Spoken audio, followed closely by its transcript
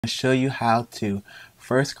Show you how to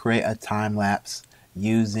first create a time lapse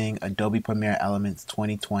using Adobe Premiere Elements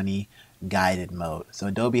 2020 guided mode. So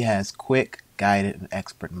Adobe has quick, guided, and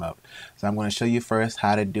expert mode. So I'm going to show you first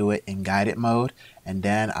how to do it in guided mode, and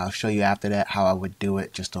then I'll show you after that how I would do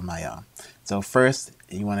it just on my own. So first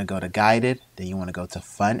you want to go to guided, then you want to go to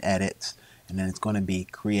fun edits, and then it's going to be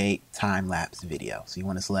create time lapse video. So you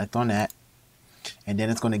want to select on that, and then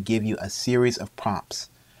it's going to give you a series of prompts.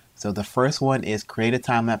 So the first one is create a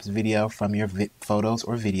time-lapse video from your photos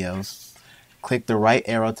or videos. Click the right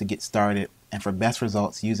arrow to get started, and for best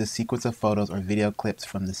results, use a sequence of photos or video clips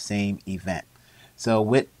from the same event. So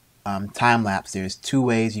with time-lapse, there's two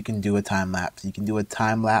ways you can do a time-lapse. You can do a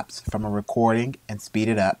time-lapse from a recording and speed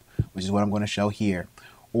it up, which is what I'm going to show here.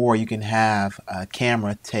 Or you can have a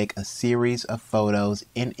camera take a series of photos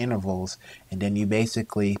in intervals, and then you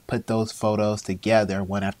basically put those photos together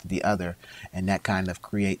one after the other, and that kind of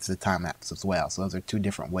creates a time lapse as well. So those are two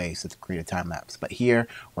different ways to create a time lapse. But here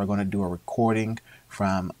we're going to do a recording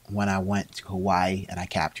from when I went to Hawaii and I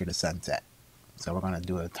captured a sunset. So we're going to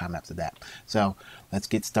do a time lapse of that. So let's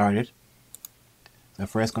get started. So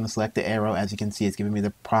first, going to select the arrow. As you can see, it's giving me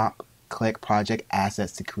the prompt. Click project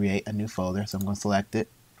assets to create a new folder. So I'm going to select it.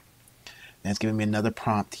 Then it's giving me another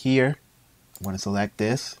prompt here. I'm going to select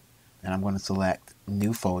this, and I'm going to select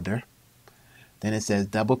new folder. Then it says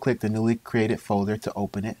double click the newly created folder to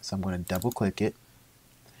open it. So I'm going to double click it.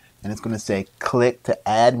 And it's going to say click to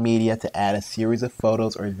add media to add a series of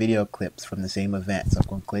photos or video clips from the same event. So I'm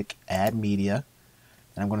going to click add media,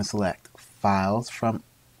 and I'm going to select files from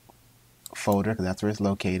folder because that's where it's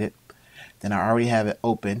located. Then I already have it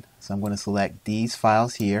open, so I'm going to select these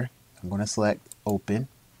files here. I'm going to select open.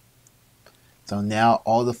 So now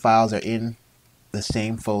all the files are in the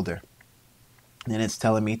same folder. And then it's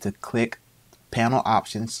telling me to click panel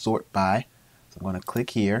options, sort by. So I'm going to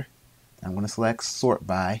click here. I'm going to select sort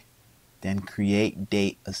by, then create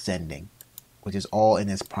date ascending, which is all in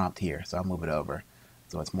this prompt here. So I'll move it over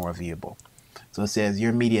so it's more viewable. So it says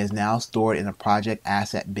your media is now stored in a project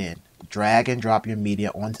asset bin. Drag and drop your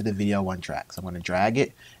media onto the video 1 track. So I'm going to drag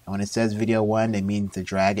it, and when it says video 1, they mean to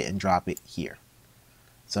drag it and drop it here.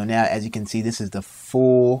 So now, as you can see, this is the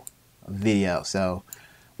full video. So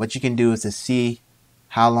what you can do is to see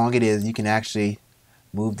how long it is, you can actually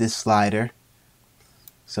move this slider.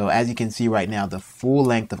 So as you can see right now, the full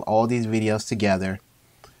length of all these videos together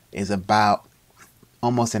is about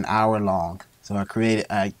almost an hour long. So I created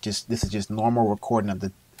this is just normal recording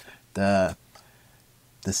of the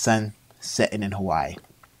sun setting in Hawaii.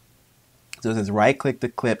 So it says right click the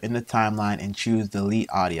clip in the timeline and choose delete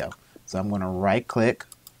audio. So I'm going to right click,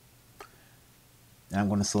 and I'm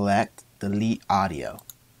going to select delete audio.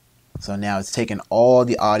 So now it's taking all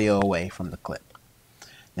the audio away from the clip.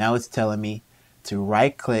 Now it's telling me to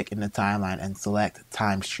right click in the timeline and select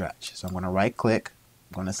time stretch. So I'm going to right click,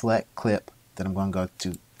 I'm going to select clip, then I'm going to go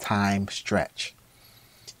to time stretch.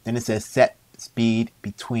 Then it says set speed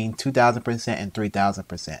between 2000% and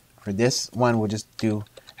 3000%. For this one, we'll just do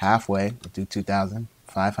halfway. We'll do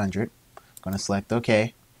 2500. I'm going to select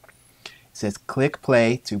OK. It says click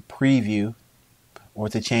play to preview or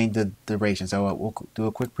to change the duration. So we'll do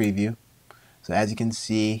a quick preview. So as you can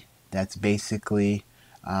see, that's basically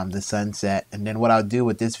the sunset. And then what I'll do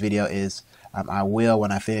with this video is I will,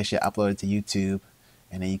 when I finish it, upload it to YouTube,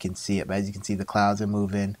 and then you can see it. But as you can see, the clouds are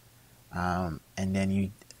moving, and then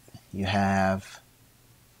you have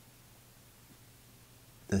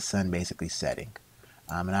the sun basically setting.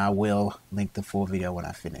 And I will link the full video when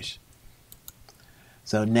I finish.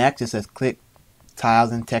 So next it says click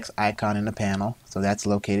tiles and text icon in the panel. So that's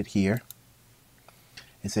located here.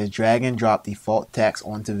 It says drag and drop default text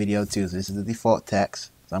onto video 2. So this is the default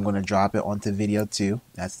text. So I'm going to drop it onto video 2.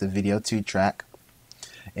 That's the video 2 track.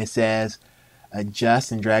 It says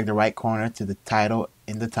adjust and drag the right corner to the title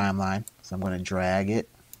in the timeline. So I'm going to drag it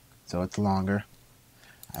so it's longer.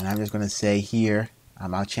 And I'm just going to say here,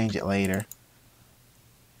 I'll change it later.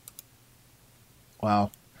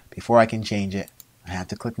 Well, before I can change it, I have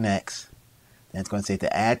to click next. Then it's going to say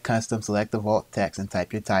to add custom, select the default text and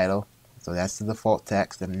type your title. So that's the default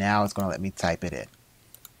text, and now it's going to let me type it in.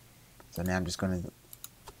 So now I'm just going to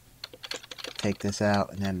take this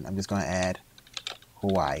out, and then I'm just going to add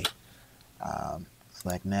Hawaii.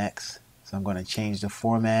 Select next. So I'm going to change the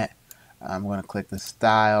format. I'm going to click the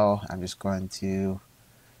style. I'm just going to,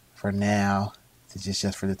 for now,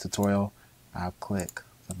 just for the tutorial, I'll click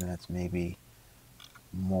something that's maybe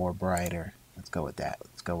more brighter. Let's go with that.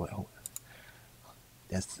 Let's go with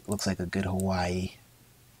that. Looks like a good Hawaii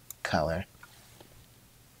color.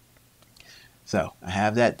 So I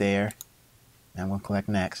have that there. I'm going to click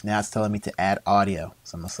next. Now it's telling me to add audio.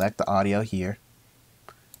 So I'm going to select the audio here.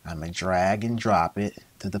 I'm going to drag and drop it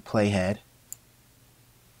to the playhead.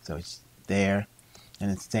 So it's there, and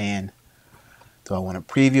it's saying, do I want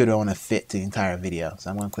to preview or do I want to fit to the entire video? So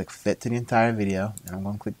I'm going to click fit to the entire video, and I'm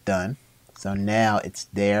going to click done. So now it's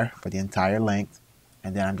there for the entire length,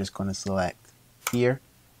 and then I'm just going to select here.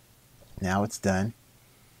 Now it's done,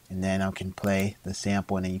 and then I can play the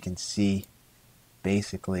sample, and then you can see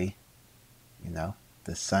basically, you know,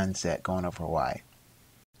 the sunset going over Hawaii.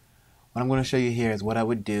 What I'm going to show you here is what I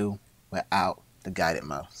would do without the guided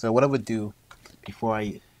mode. So what I would do before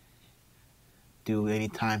I do any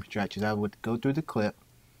time stretches, I would go through the clip.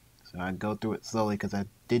 So I go through it slowly because I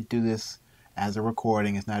did do this as a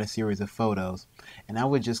recording. It's not a series of photos. And I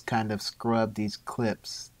would just kind of scrub these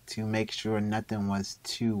clips to make sure nothing was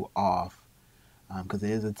too off, because it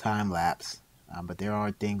is a time lapse. But there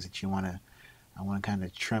are things that I want to kind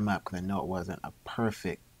of trim up because I know it wasn't a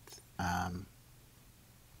perfect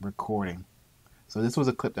recording. So this was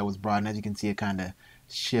a clip that was brought in. As you can see, it kind of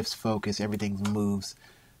shifts focus, everything moves.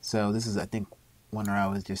 So this is, I think, one where I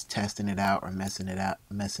was just testing it out or messing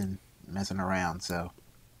around. So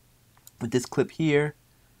with this clip here,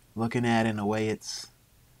 looking at it in a way it's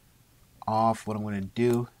off, what I'm going to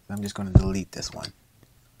do, I'm just going to delete this one.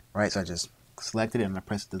 Right, so I just selected it and I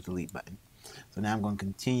pressed the delete button. So now I'm going to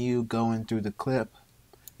continue going through the clip.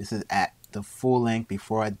 This is at the full length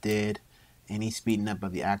before I did any speeding up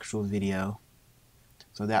of the actual video.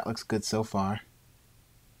 So that looks good so far.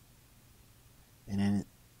 And then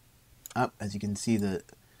up, as you can see,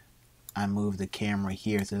 I moved the camera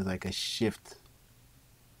here, so there's like a shift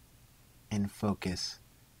in focus.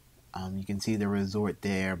 You can see the resort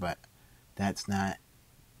there, but that's not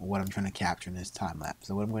what I'm trying to capture in this time lapse.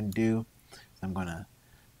 So what I'm going to do is I'm going to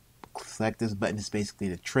select this button. It's basically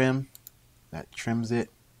the trim. That trims it,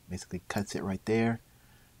 basically cuts it right there.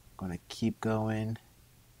 I'm going to keep going,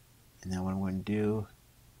 and then what I'm going to do,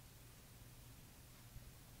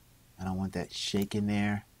 I don't want that shaking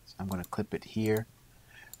there. I'm going to clip it here,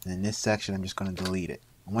 and in this section I'm just going to delete it.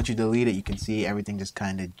 And once you delete it, you can see everything just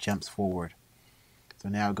kind of jumps forward. So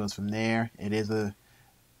now it goes from there. It is a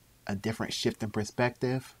different shift in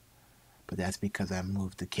perspective, but that's because I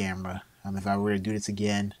moved the camera. If I were to do this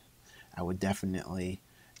again, I would definitely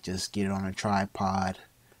just get it on a tripod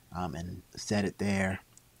and set it there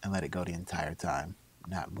and let it go the entire time,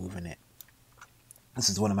 not moving it. This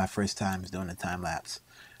is one of my first times doing a time lapse,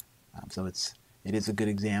 so it is a good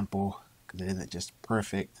example because it isn't just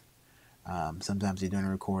perfect. Sometimes you're doing a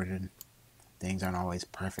recording, things aren't always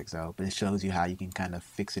perfect, but it shows you how you can kind of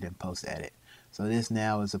fix it in post edit. So this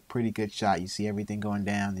now is a pretty good shot. You see everything going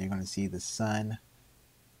down, you're going to see the sun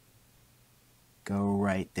go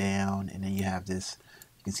right down, and then you have this,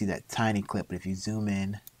 you can see that tiny clip, but if you zoom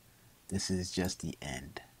in, this is just the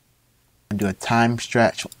end. I'm going to do a time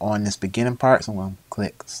stretch on this beginning part, so I'm going to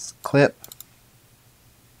click clip,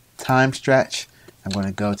 time stretch. I'm going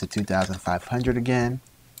to go to 2500 again.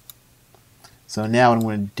 So now what I'm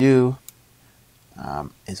going to do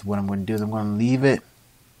I'm going to leave it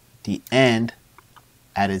the end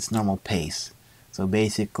at its normal pace. So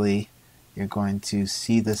basically you're going to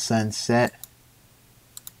see the sunset.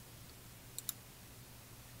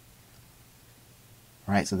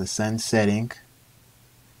 Right, so the sun's setting,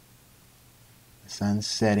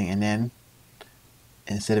 and then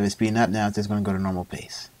instead of it speeding up, now it's just going to go to normal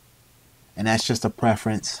pace. And that's just a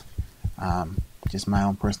preference, just my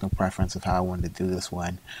own personal preference of how I wanted to do this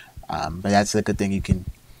one. But that's a good thing. You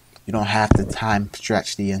don't have to time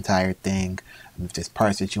stretch the entire thing. If there's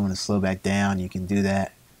parts that you want to slow back down, you can do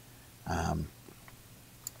that.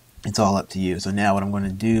 It's all up to you. So now what I'm going to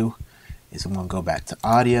do is I'm going to go back to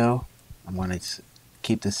audio. I'm going to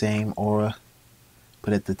keep the same aura,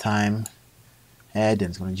 put it the time head, then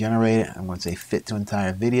it's going to generate it. I'm going to say fit to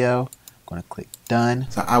entire video. I'm going to click done.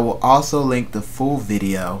 So I will also link the full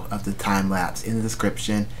video of the time lapse in the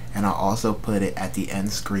description, and I'll also put it at the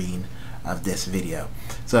end screen of this video.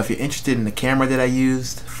 So if you're interested in the camera that I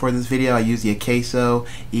used for this video, I used the Akaso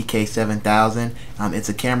EK7000. It's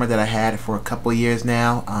a camera that I had for a couple years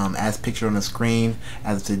now. As pictured on the screen,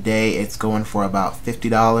 as of today, it's going for about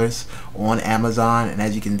 $50 on Amazon, and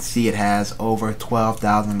as you can see, it has over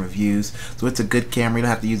 12,000 reviews. So it's a good camera. You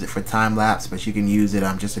don't have to use it for time lapse, but you can use it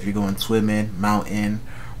just if you're going swimming, mountain,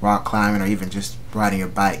 rock climbing, or even just riding your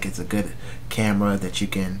bike. It's a good camera that you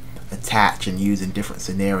can attach and use in different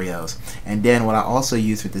scenarios. And then what I also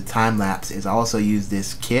use with the time lapse is I also use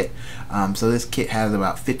this kit. So this kit has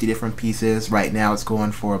about 50 different pieces. Right now it's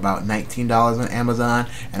going for about $19 on Amazon,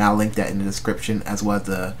 and I'll link that in the description, as well as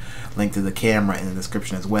the link to the camera in the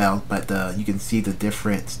description as well. But you can see the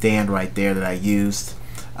different stand right there that I used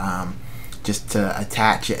just to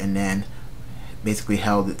attach it, and then basically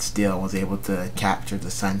held it still, was able to capture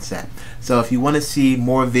the sunset. So if you want to see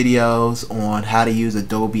more videos on how to use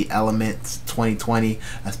Adobe Elements 2020,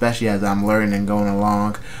 especially as I'm learning and going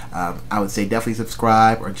along, I would say definitely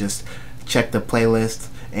subscribe or just check the playlist.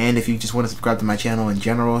 And if you just want to subscribe to my channel in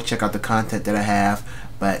general, check out the content that I have.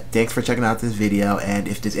 But thanks for checking out this video, and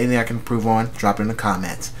if there's anything I can improve on, drop it in the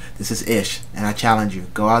comments. This is Ish, and I challenge you,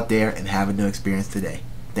 go out there and have a new experience today.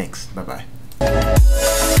 Thanks. Bye-bye.